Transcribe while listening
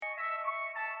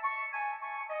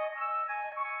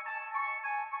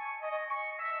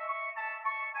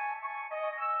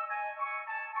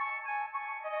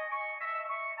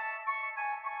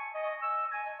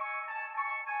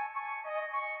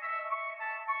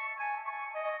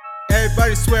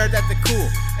Everybody swear that they cool.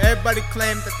 Everybody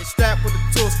claim that they strapped with a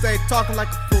tool. Stay talking like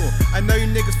a fool. I know you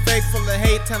niggas fake, full of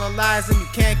hate, telling lies, and you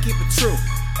can't keep it true.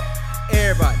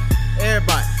 Everybody,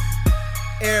 everybody,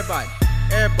 everybody,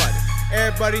 everybody,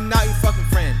 everybody not your fucking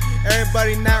friend.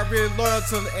 Everybody not really loyal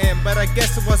till the end, but I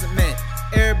guess it wasn't meant.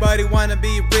 Everybody wanna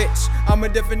be rich. I'm a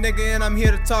different nigga and I'm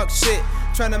here to talk shit.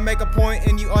 Tryna make a point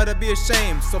and you ought to be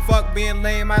ashamed. So fuck being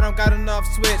lame, I don't got enough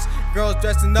switch. Girls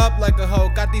dressing up like a hoe,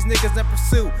 got these niggas in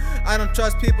pursuit. I don't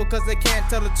trust people cause they can't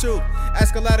tell the truth.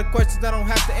 Ask a lot of questions I don't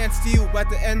have to answer to you. But at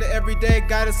the end of every day,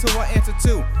 God is who I answer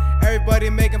to. Everybody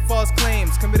making false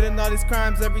claims, committing all these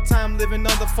crimes every time, living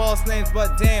under false names.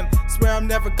 But damn, swear I'm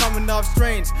never coming off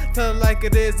strange. Tell it like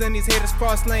it is and these haters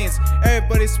cross lanes.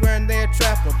 Everybody swearing they a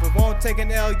trapper, but won't take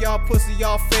an L. Y'all pussy,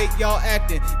 y'all fake, y'all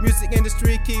acting. Music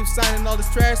industry keeps signing all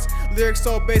this trash. Lyrics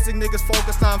so basic, niggas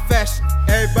focus on fashion.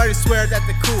 Everybody swear that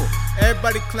they cool.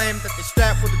 Everybody claim that they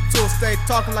strapped with a tool. Stay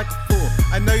talking like a fool.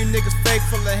 I know you niggas fake,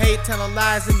 full of hate, telling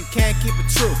lies, and you can't keep it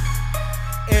true.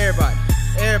 Everybody,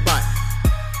 everybody,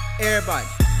 everybody,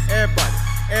 everybody,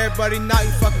 everybody not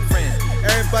your fucking friend.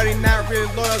 Everybody not really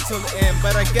loyal till the end,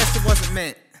 but I guess it wasn't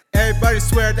meant. Everybody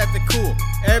swear that they cool.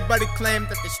 Everybody claim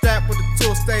that they strapped with a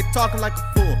tool. Stay talking like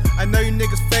a fool. I know you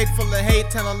niggas fake, full of hate,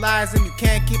 telling lies, and you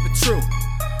can't keep it true.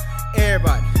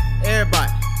 Everybody,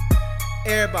 everybody,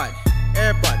 everybody,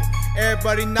 everybody,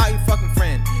 everybody not your fucking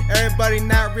friend. Everybody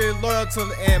not really loyal till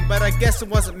the end, but I guess it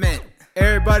wasn't meant.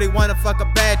 Everybody wanna fuck a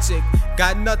bad chick,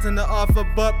 got nothing to offer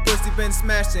but pussy been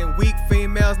smashing. Weak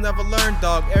females never learn,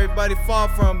 dog. Everybody fall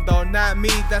from though, not me,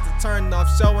 that's a turn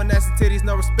off. Showing ass and titties,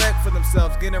 no respect for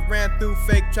themselves. Getting ran through,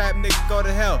 fake trap niggas go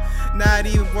to hell. Not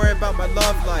even worried about my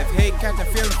love life. Hate catching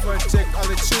feelings for a chick, all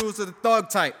they choose are the thug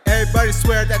type. Everybody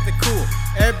swear that they cool.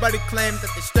 Everybody claim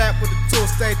that they strapped with a tool.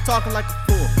 Stay talking like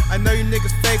a fool. I know you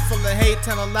niggas fake, full of hate,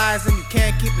 telling lies, and you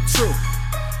can't keep it true.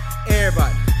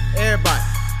 Everybody, everybody,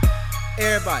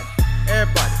 everybody,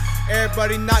 everybody,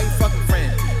 everybody not your fucking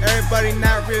friend. Everybody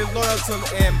not really loyal till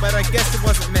the end, but I guess it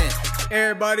wasn't meant.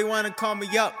 Everybody wanna call me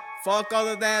up. Fuck all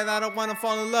of that, I don't wanna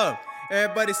fall in love.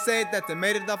 Everybody say that they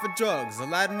made it off of drugs. A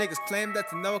lot of niggas claim that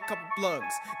they know a couple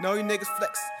plugs. Know you niggas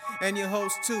flex, and you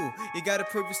hoes too. You gotta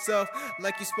prove yourself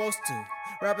like you're supposed to.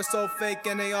 Rappers so fake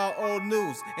and they all old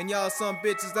news. And y'all some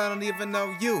bitches that don't even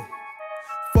know you.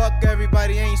 Fuck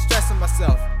everybody, ain't stressing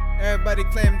myself. Everybody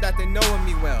claim that they knowin'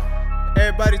 me well.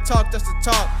 Everybody talk just to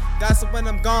talk, gossip when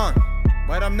I'm gone,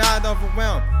 but I'm not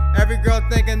overwhelmed. Every girl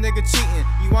think a nigga cheating.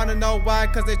 You wanna know why?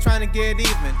 Cause they tryna get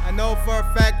even. I know for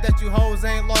a fact that you hoes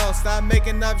ain't loyal. Stop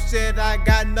making up shit, I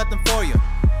got nothing for you.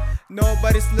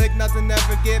 Nobody slick, nothing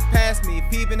ever get past me.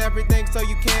 Peeping everything so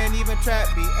you can't even trap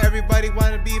me. Everybody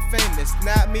wanna be famous,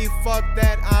 not me, fuck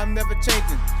that, I'm never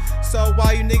changing. So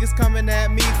why you niggas coming at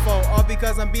me for? All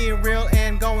because I'm being real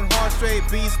and going hard, straight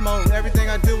beast mode. Everything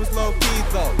I do is low key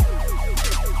though.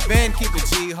 Ben, keep it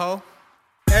G, ho.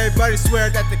 Everybody swear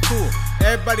that they cool.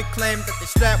 Everybody claim that they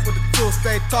strapped with a tool.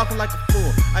 Stay talking like a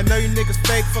fool. I know you niggas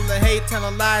fake, full of hate,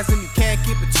 telling lies, and you can't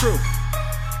keep it true.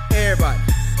 Everybody,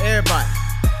 everybody,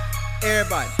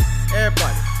 everybody,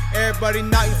 everybody, everybody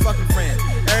not your fucking friend.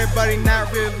 Everybody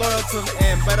not really loyal till the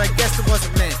end, but I guess it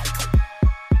wasn't meant.